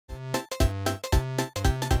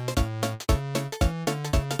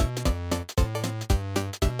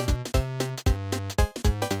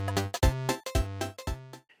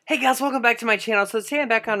Hey guys, welcome back to my channel. So today I'm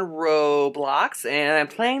back on Roblox and I'm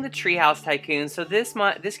playing the TreeHouse Tycoon. So this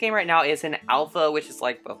game right now is in alpha, which is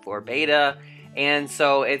like before beta, and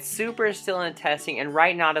so it's super still in testing. And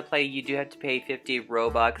right now to play, you do have to pay 50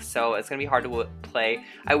 Robux, so it's gonna be hard to play.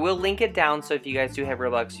 I will link it down, so if you guys do have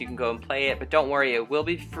Robux, you can go and play it. But don't worry, it will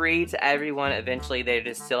be free to everyone eventually. They're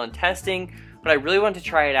just still in testing. But I really want to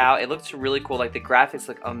try it out. It looks really cool. Like, the graphics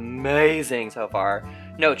look amazing so far.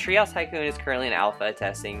 No, TreeHouse Tycoon is currently in alpha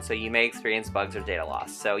testing, so you may experience bugs or data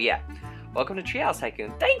loss. So yeah, welcome to TreeHouse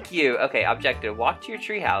Tycoon. Thank you. Okay, objective: walk to your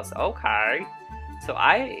treehouse. Okay. So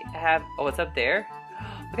I have. Oh, it's up there.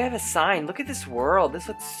 Look, I have a sign. Look at this world. This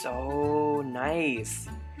looks so nice.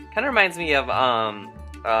 Kind of reminds me of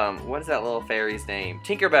what is that little fairy's name?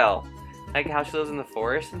 Tinkerbell. Like how she lives in the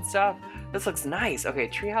forest and stuff. This looks nice. Okay,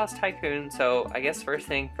 TreeHouse Tycoon. So I guess first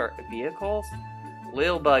thing for vehicles,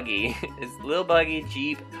 Lil Buggy. It's Lil Buggy,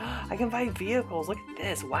 Jeep. I can buy vehicles. Look at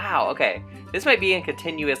this. Wow. Okay, this might be a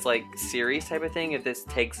continuous like series type of thing if this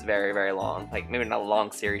takes very, very long. Like maybe not a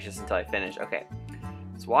long series just until I finish. Okay,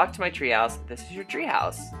 let's walk to my treehouse. This is your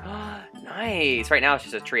treehouse. Nice. Right now it's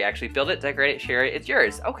just a tree. Actually, build it, decorate it, share it. It's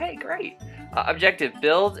yours. Okay, great. Objective: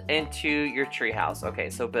 build into your treehouse. Okay,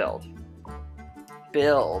 so build.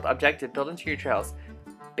 Build. Objective: build into your treehouse.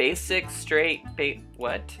 Basic straight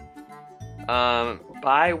what?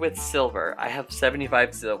 Buy with silver. I have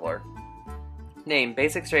 75 silver. Name: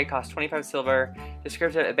 basic straight, costs 25 silver.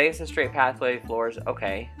 Description: a basic straight pathway, floors.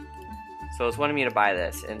 Okay. So it's wanting me to buy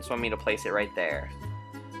this, and it's wanting me to place it right there.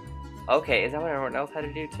 Okay, is that what everyone else had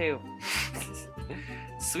to do too?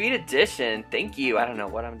 Sweet addition. Thank you. I don't know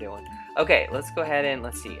what I'm doing. Okay, let's go ahead and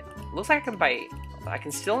let's see. Looks like I can buy. I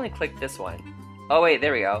can still only click this one. Oh wait,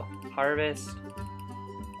 there we go. Harvest.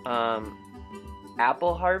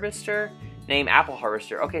 Apple harvester. Name: apple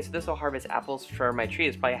harvester. Okay, so this will harvest apples for my tree.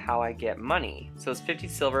 It's probably how I get money. So it's 50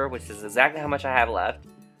 silver, which is exactly how much I have left.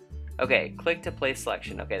 Okay, click to place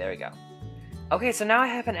selection. Okay, there we go. Okay, so now I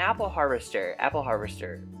have an apple harvester. Apple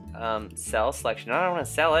harvester. Sell selection. I don't want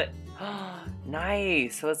to sell it.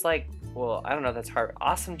 Nice. So it's like, well, I don't know if that's hard.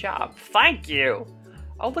 Awesome job. Thank you.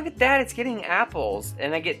 Oh, look at that. It's getting apples,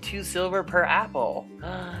 and I get 2 silver per apple.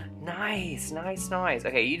 Nice, nice, nice.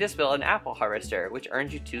 Okay, you just built an apple harvester, which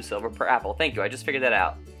earns you 2 silver per apple. Thank you. I just figured that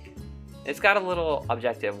out. It's got a little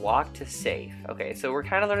objective: walk to safe. Okay, so we're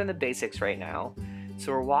kind of learning the basics right now.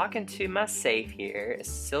 So we're walking to my safe here.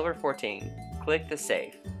 It's silver 14. Click the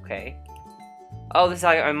safe. Okay. Oh, this is how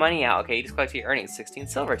I get my money out. Okay, you just collect your earnings. 16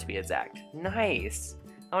 silver to be exact. Nice.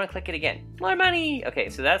 I want to click it again. More money! Okay,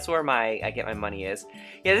 so that's where I get my money is.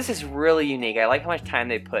 Yeah, this is really unique. I like how much time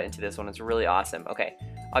they put into this one. It's really awesome. Okay,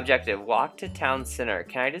 objective: walk to town center.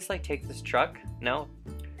 Can I just like take this truck? No?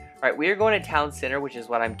 Alright, we are going to town center, which is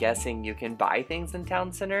what I'm guessing you can buy things in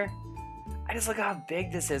town center. I just look how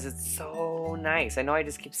big this is. It's so nice. I know I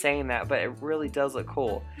just keep saying that, but it really does look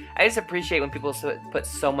cool. I just appreciate when people put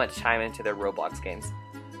so much time into their Roblox games.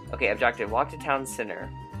 Okay, objective: walk to town center.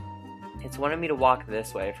 It's wanting me to walk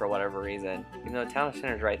this way for whatever reason. Even though town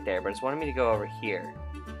center is right there, but it's wanting me to go over here.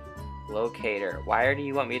 Locator. Why do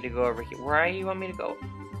you want me to go over here? Where do you want me to go?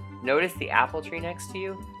 Notice the apple tree next to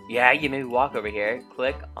you? Yeah, you maybe walk over here.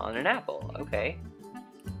 Click on an apple. Okay.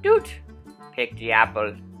 Doot! Pick the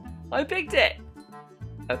apple. I picked it!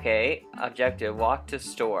 Okay, objective: walk to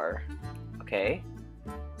store. Okay.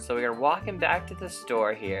 So we're walking back to the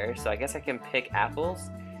store here. So I guess I can pick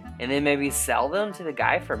apples and then maybe sell them to the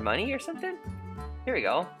guy for money or something? Here we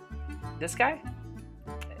go. This guy?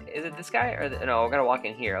 Is it this guy? Or no, we're gonna walk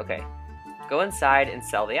in here. Okay. Go inside and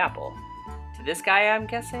sell the apple. To this guy, I'm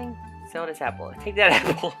guessing? Sell this apple. Take that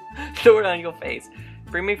apple. Throw it on your face.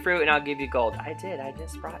 Bring me fruit and I'll give you gold. I did. I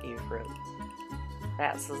just brought you fruit.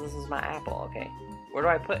 So this is my apple. Okay. Where do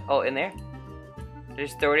I put? Oh, in there?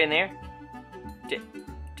 Just throw it in there?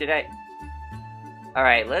 Did I?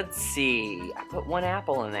 Alright, let's see. I put 1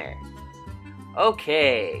 apple in there.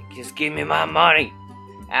 Okay, just give me my money.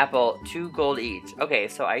 Apple, 2 gold each. Okay,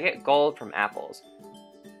 so I get gold from apples.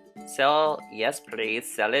 Sell, yes please,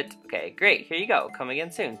 sell it. Okay, great, here you go. Come again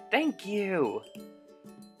soon. Thank you.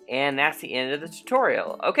 And that's the end of the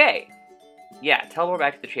tutorial. Okay. Yeah, teleport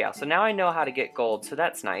back to the treehouse. So now I know how to get gold, so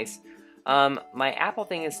that's nice. My apple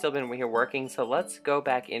thing has still been here working, so let's go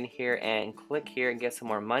back in here and click here and get some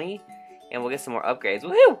more money. And we'll get some more upgrades.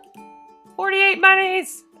 Woohoo! 48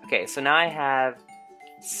 monies! Okay, so now I have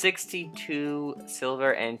 62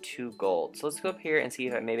 silver and 2 gold. So let's go up here and see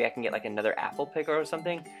if maybe I can get like another apple picker or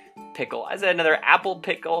something. Pickle. I said another apple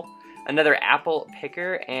pickle. Another apple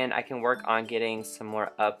picker, and I can work on getting some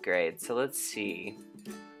more upgrades. So let's see.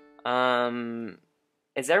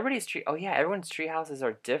 Is everybody's tree? Oh yeah, everyone's tree houses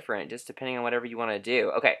are different, just depending on whatever you want to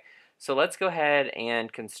do. Okay, so let's go ahead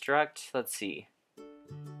and construct. Let's see,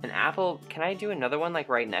 an apple. Can I do another one like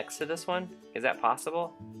right next to this one? Is that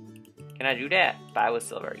possible? Can I do that? Buy with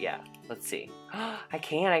silver. Yeah. Let's see. I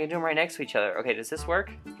can. I can do them right next to each other. Okay, does this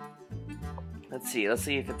work? Let's see. Let's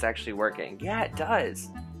see if it's actually working. Yeah, it does.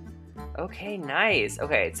 Okay, nice.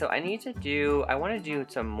 Okay, so I need to do. I want to do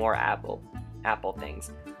some more apple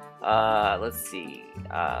things. Let's see.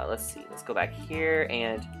 Let's go back here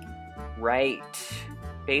and right,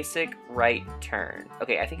 basic right turn.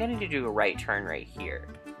 Okay, I think I need to do a right turn right here.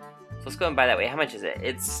 So let's go and buy that way. How much is it?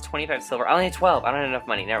 It's 25 silver. I only have 12. I don't have enough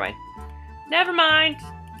money. Never mind. Never mind.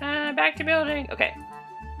 Back to building. Okay,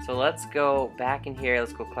 so let's go back in here.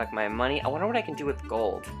 Let's go collect my money. I wonder what I can do with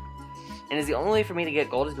gold. And is the only way for me to get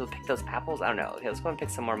gold is to pick those apples? I don't know. Okay, let's go and pick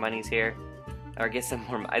some more monies here. Or get some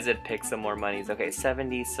more, I said pick some more monies. Okay,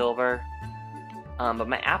 70 silver. But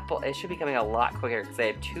my apple, it should be coming a lot quicker because I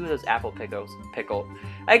have 2 of those apple pickle.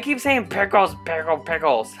 I keep saying pickles.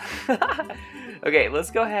 Okay, let's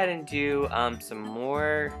go ahead and do some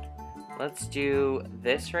more. Let's do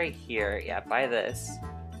this right here. Yeah, buy this.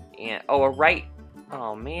 And, oh, a right.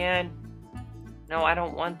 Oh, man. No, I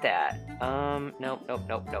don't want that. Nope.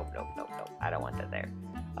 I don't want that there.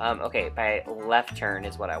 Okay, by left turn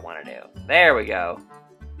is what I want to do. There we go.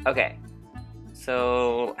 Okay.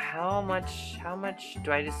 So, how much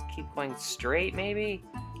do I just keep going straight, maybe?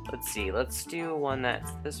 Let's see. Let's do one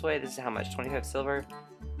that's this way. This is how much? 25 silver?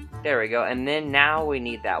 There we go. And then now we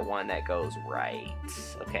need that one that goes right.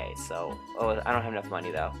 Okay, so, oh, I don't have enough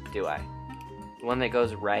money, though, do I? The one that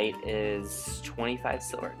goes right is 25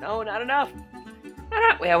 silver. No, not enough.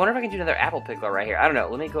 Wait, I wonder if I can do another apple pickler right here. I don't know.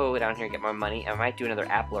 Let me go down here and get my money. I might do another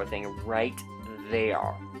appler thing right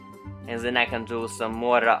there. And then I can do some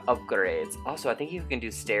more upgrades. Also, I think you can do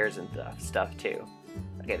stairs and stuff too.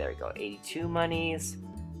 Okay, there we go. 82 monies.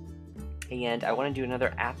 And I want to do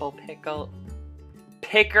another apple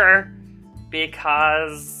picker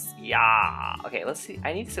because, yeah. Okay, let's see.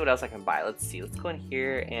 I need to see what else I can buy. Let's see. Let's go in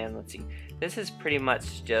here and let's see. This is pretty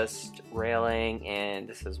much just railing, and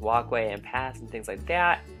this is walkway and paths and things like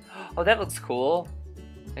that. Oh, that looks cool.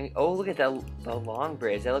 And, oh, look at that, the long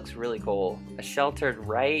bridge. That looks really cool. A sheltered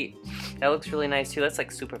right. That looks really nice too. That's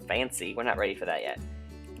like super fancy. We're not ready for that yet.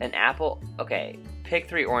 An apple. Okay, pick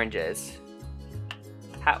 3 oranges.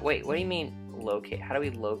 Wait, what do you mean locate? How do we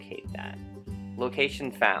locate that?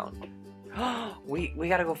 Location found. we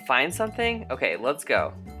gotta go find something? Okay, let's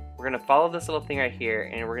go. We're gonna follow this little thing right here,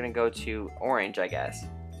 and we're gonna go to orange, I guess.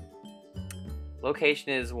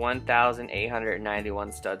 Location is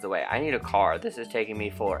 1,891 studs away. I need a car. This is taking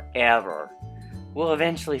me forever. We'll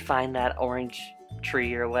eventually find that orange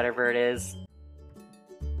tree or whatever it is.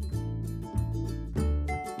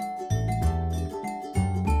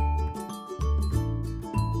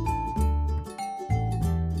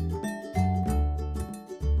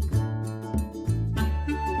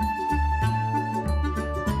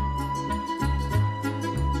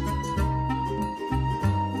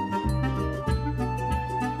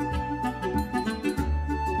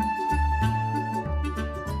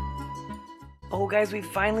 Oh guys, we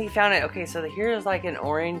finally found it. Okay, so here's like an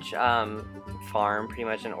orange farm, pretty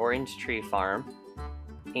much an orange tree farm.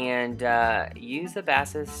 And use the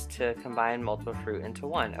baskets to combine multiple fruit into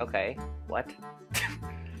one. Okay, what?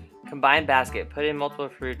 Combine basket. Put in multiple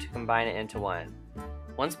fruit to combine it into one.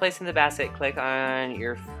 Once placed in the basket, click on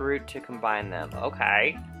your fruit to combine them.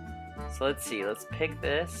 Okay. So let's see. Let's pick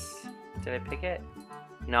this. Did I pick it?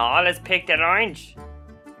 No, let's pick that orange.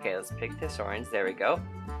 Okay, let's pick this orange. There we go.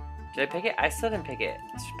 Did I pick it? I still didn't pick it.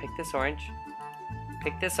 Let's pick this orange.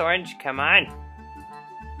 Pick this orange. Come on.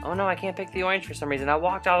 Oh no, I can't pick the orange for some reason. I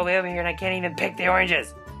walked all the way over here and I can't even pick the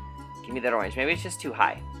oranges. Give me that orange. Maybe it's just too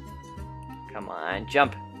high. Come on,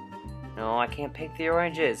 jump. No, I can't pick the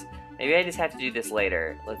oranges. Maybe I just have to do this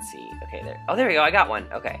later. Let's see. Okay, there. Oh, there we go. I got one.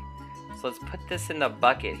 Okay. So let's put this in the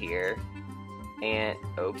bucket here. And,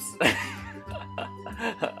 oops.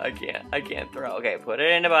 I can't throw. Okay, put it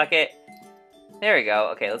in the bucket. There we go.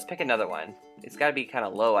 Okay, let's pick another one. It's got to be kind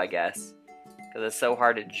of low, I guess. Because it's so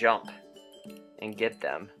hard to jump and get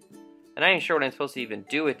them. And I ain't sure what I'm supposed to even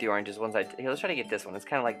do with the oranges once Here, let's try to get this one. It's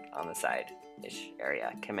kind of like on the side-ish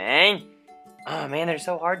area. Come on. Oh, man, they're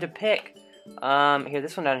so hard to pick. Here,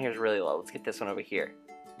 this one down here is really low. Let's get this one over here.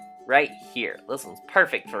 Right here. This one's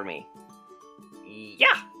perfect for me.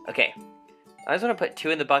 Yeah! Okay. I just want to put 2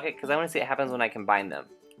 in the bucket because I want to see what happens when I combine them.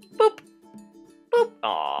 Boop! Boop!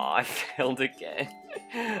 Aw, I failed again.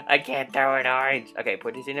 I can't throw an orange. Okay,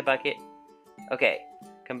 put this in a bucket. Okay,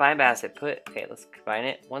 combine basket. Okay, let's combine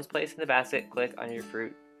it. Once placed in the basket, click on your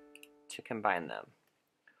fruit to combine them.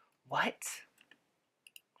 What?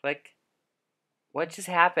 Click. What just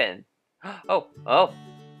happened? Oh, oh,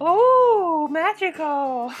 oh,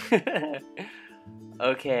 magical.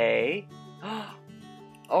 Okay.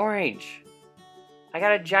 Orange. I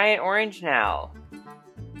got a giant orange now.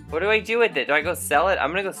 What do I do with it? Do I go sell it? I'm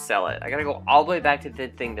gonna go sell it. I gotta go all the way back to the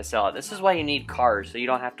thing to sell it. This is why you need cars, so you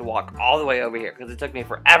don't have to walk all the way over here, because it took me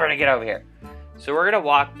forever to get over here. So we're gonna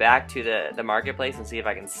walk back to the marketplace and see if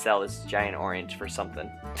I can sell this giant orange for something.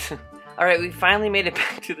 Alright, we finally made it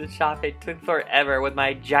back to the shop. It took forever with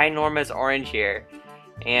my ginormous orange here.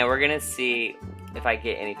 And we're gonna see if I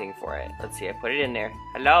get anything for it. Let's see, I put it in there.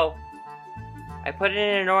 Hello? I put it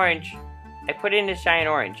in an orange. I put it in this giant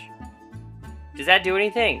orange. Does that do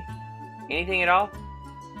anything? Anything at all?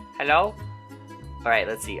 Hello? Alright,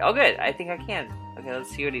 let's see. Oh good, I think I can. Okay, let's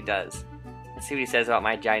see what he does. Let's see what he says about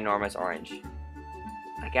my ginormous orange.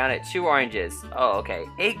 I counted 2 oranges. Oh, okay.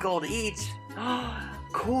 8 gold each.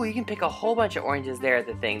 Cool, you can pick a whole bunch of oranges there at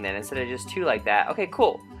the thing then, instead of just 2 like that. Okay,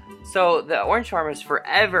 cool. So the orange farm is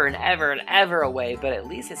forever and ever and ever away, but at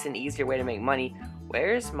least it's an easier way to make money.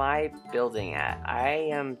 Where's my building at? I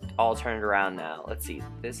am all turned around now. Let's see.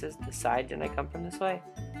 This is the side. Didn't I come from this way?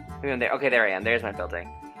 Maybe I'm there. Okay, there I am. There's my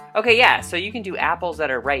building. Okay, yeah, so you can do apples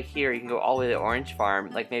that are right here. You can go all the way to the orange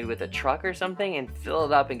farm, like maybe with a truck or something, and fill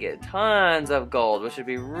it up and get tons of gold, which would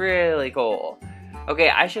be really cool. Okay,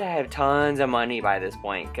 I should have tons of money by this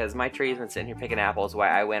point, because my tree's been sitting here picking apples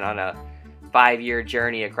while I went on a 5-year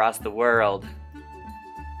journey across the world.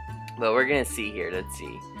 But we're gonna see here. Let's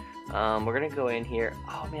see. We're gonna go in here.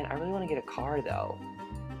 Oh man, I really want to get a car though.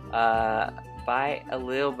 Buy a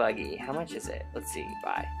little buggy. How much is it? Let's see.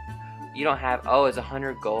 Buy. You don't have. Oh, it's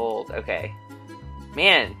 100 gold. Okay.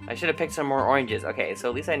 Man, I should have picked some more oranges. Okay, so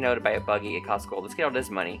at least I know to buy a buggy. It costs gold. Let's get all this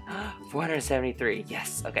money. 473.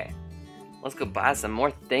 Yes. Okay. Let's go buy some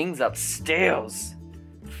more things upstairs.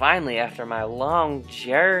 Finally, after my long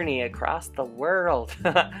journey across the world.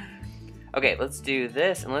 Okay, let's do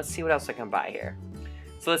this and let's see what else I can buy here.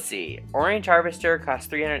 So let's see. Orange harvester costs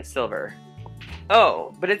 300 silver.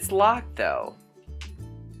 Oh, but it's locked though.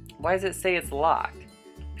 Why does it say it's locked?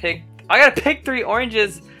 I gotta pick 3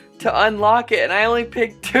 oranges to unlock it, and I only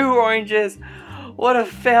picked 2 oranges. What a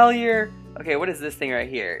failure. Okay, what is this thing right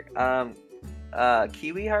here?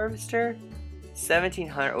 Kiwi harvester?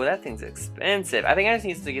 1700. Oh, that thing's expensive. I think I just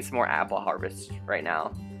need to get some more apple harvest right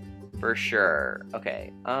now. For sure.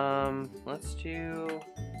 Okay, let's do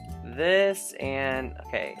this, and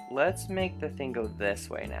okay, let's make the thing go this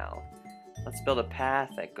way now. Let's build a path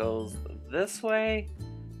that goes this way.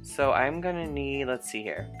 So I'm gonna need, let's see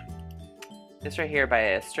here, this right here, by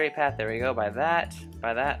a straight path. There we go. By that,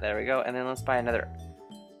 there we go. And then let's buy another.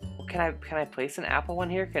 Well, can I place an apple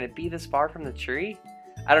one here? Can it be this far from the tree?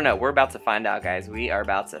 I don't know. We're about to find out, guys. We are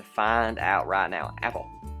about to find out right now. Apple.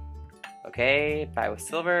 Okay, buy with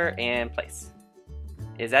silver and place.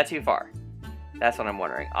 Is that too far? That's what I'm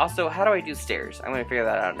wondering. Also, how do I do stairs? I'm going to figure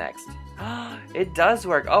that out next. It does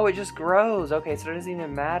work. Oh, it just grows. Okay, so it doesn't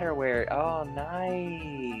even matter where. Oh,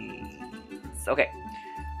 nice. Okay,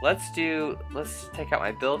 let's take out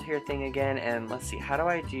my build here thing again, and let's see. How do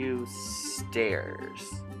I do stairs?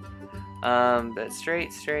 But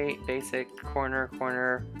straight, basic,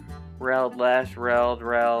 corner, railed left,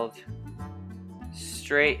 railed,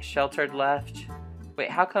 straight, sheltered left.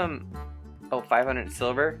 Wait, how come? Oh, 500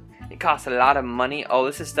 silver. It costs a lot of money. Oh,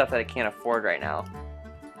 this is stuff that I can't afford right now.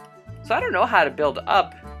 So I don't know how to build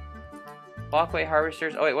up. Walkway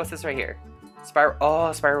harvesters. Oh wait, what's this right here? Spiral.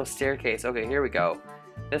 Oh, spiral staircase. Okay, here we go.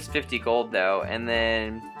 This 50 gold though, and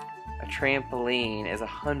then a trampoline is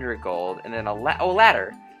 100 gold, and then a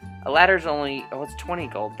ladder. A ladder's only, oh, it's 20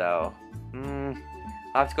 gold though. I'll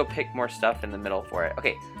have to go pick more stuff in the middle for it.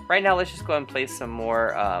 Okay, right now let's just go and place some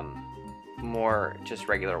more just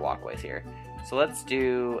regular walkways here. So let's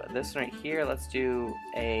do this one right here. Let's do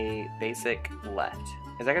a basic left.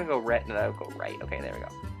 Is that gonna go right? No, that'll go right. Okay, there we go.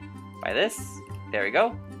 Buy this. There we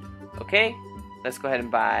go. Okay, let's go ahead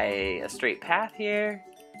and buy a straight path here.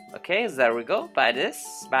 Okay, so there we go. Buy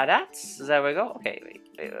this. Buy that. So there we go. Okay, wait.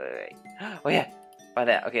 Oh yeah, buy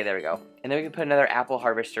that. Okay, there we go. And then we can put another apple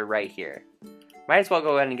harvester right here. Might as well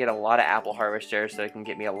go ahead and get a lot of apple harvesters so it can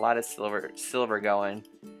get me a lot of silver going.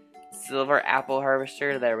 Silver apple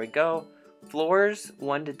harvester. There we go. Floors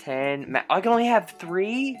 1 to 10. I can only have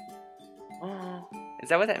 3. Oh, is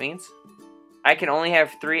that what that means? I can only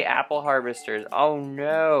have 3 apple harvesters. Oh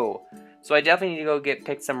no. So I definitely need to go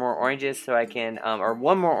pick some more oranges so I can, or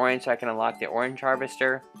 1 more orange so I can unlock the orange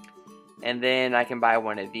harvester. And then I can buy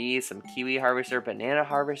one of these, some kiwi harvester, banana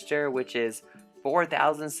harvester, which is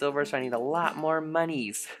 4,000 silver, so I need a lot more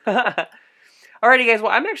monies. Alrighty, guys.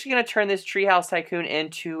 Well, I'm actually going to turn this TreeHouse Tycoon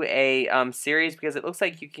into a series because it looks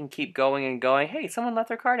like you can keep going and going. Hey, someone left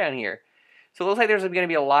their car down here. So it looks like there's going to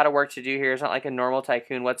be a lot of work to do here. It's not like a normal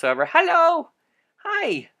Tycoon whatsoever. Hello!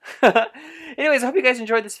 Hi! Anyways, I hope you guys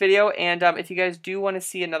enjoyed this video, and if you guys do want to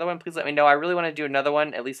see another one, please let me know. I really want to do another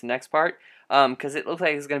one, at least the next part, because it looks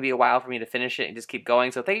like it's going to be a while for me to finish it and just keep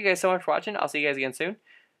going. So thank you guys so much for watching. I'll see you guys again soon.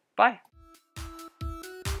 Bye!